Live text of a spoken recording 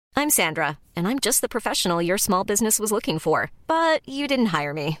I'm Sandra, and I'm just the professional your small business was looking for. But you didn't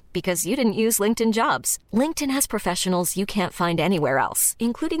hire me because you didn't use LinkedIn Jobs. LinkedIn has professionals you can't find anywhere else,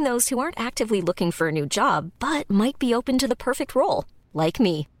 including those who aren't actively looking for a new job, but might be open to the perfect role, like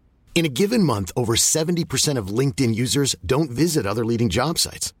me. In a given month, over 70% of LinkedIn users don't visit other leading job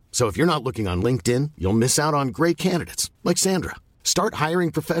sites. So if you're not looking on LinkedIn, you'll miss out on great candidates like Sandra. Start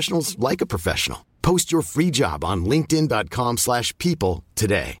hiring professionals like a professional. Post your free job on linkedin.com/people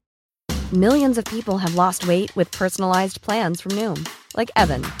today. Millions of people have lost weight with personalized plans from Noom. Like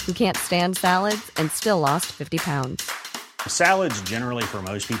Evan, who can't stand salads and still lost 50 pounds. Salads generally for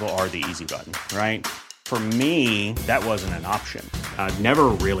most people are the easy button, right? For me, that wasn't an option. I never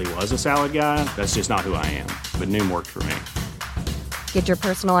really was a salad guy. That's just not who I am. But Noom worked for me. Get your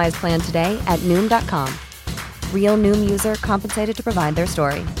personalized plan today at Noom.com. Real Noom user compensated to provide their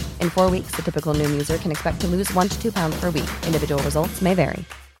story. In 4 weeks, the typical Noom user can expect to lose 1 to 2 pounds per week. Individual results may vary.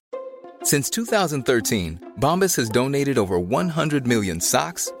 Since 2013, Bombas has donated over 100 million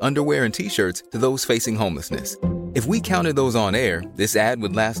socks, underwear, and T-shirts to those facing homelessness. If we counted those on air, this ad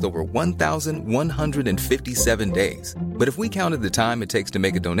would last over 1,157 days. But if we counted the time it takes to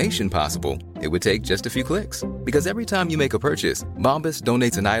make a donation possible, it would take just a few clicks. Because every time you make a purchase, Bombas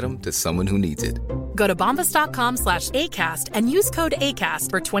donates an item to someone who needs it. Go to bombas.com/ACAST and use code ACAST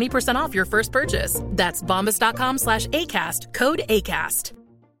for 20% off your first purchase. That's bombas.com/ACAST, code ACAST.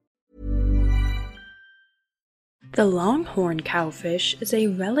 The Longhorn cowfish is a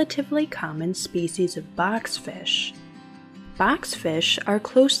relatively common species of boxfish. Boxfish are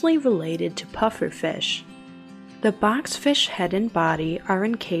closely related to pufferfish. The boxfish head and body are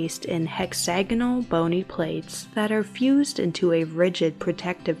encased in hexagonal bony plates that are fused into a rigid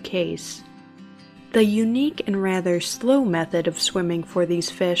protective case. The unique and rather slow method of swimming for these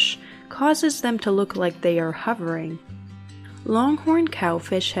fish causes them to look like they are hovering. Longhorn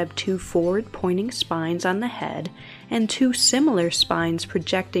cowfish have 2 forward-pointing spines on the head and 2 similar spines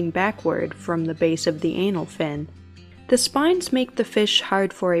projecting backward from the base of the anal fin. The spines make the fish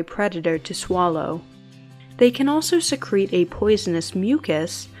hard for a predator to swallow. They can also secrete a poisonous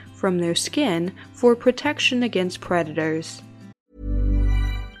mucus from their skin for protection against predators.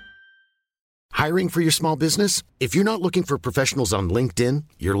 Hiring for your small business? If you're not looking for professionals on LinkedIn,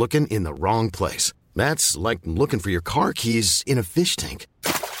 you're looking in the wrong place. That's like looking for your car keys in a fish tank.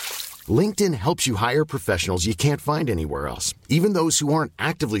 LinkedIn helps you hire professionals you can't find anywhere else, even those who aren't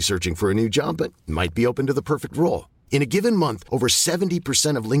actively searching for a new job but might be open to the perfect role. In a given month, over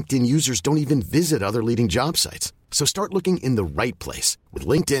 70% of LinkedIn users don't even visit other leading job sites. So start looking in the right place. With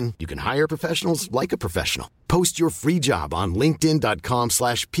LinkedIn, you can hire professionals like a professional. Post your free job on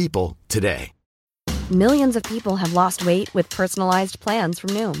linkedin.com/people today. Millions of people have lost weight with personalized plans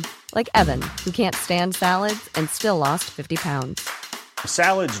from Noom. Like Evan, who can't stand salads and still lost 50 pounds.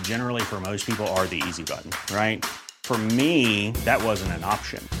 Salads generally for most people are the easy button, right? For me, that wasn't an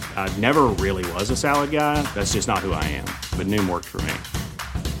option. I never really was a salad guy. That's just not who I am. But Noom worked for me.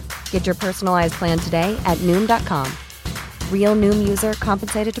 Get your personalized plan today at Noom.com. Real Noom user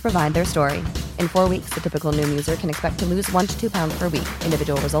compensated to provide their story. In 4 weeks, the typical Noom user can expect to lose 1 to 2 pounds per week.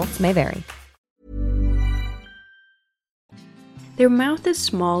 Individual results may vary. Their mouth is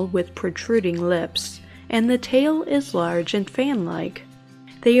small with protruding lips, and the tail is large and fan-like.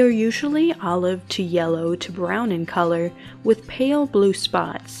 They are usually olive to yellow to brown in color with pale blue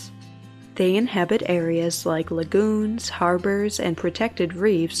spots. They inhabit areas like lagoons, harbors, and protected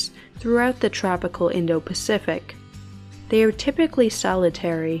reefs throughout the tropical Indo-Pacific. They are typically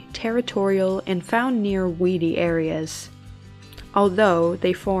solitary, territorial, and found near weedy areas, although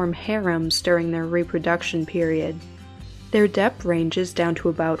they form harems during their reproduction period. Their depth ranges down to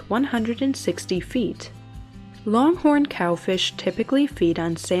about 160 feet. Longhorn cowfish typically feed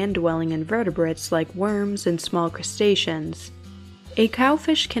on sand-dwelling invertebrates like worms and small crustaceans. A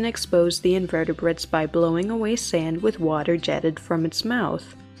cowfish can expose the invertebrates by blowing away sand with water jetted from its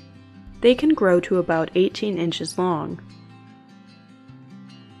mouth. They can grow to about 18 inches long.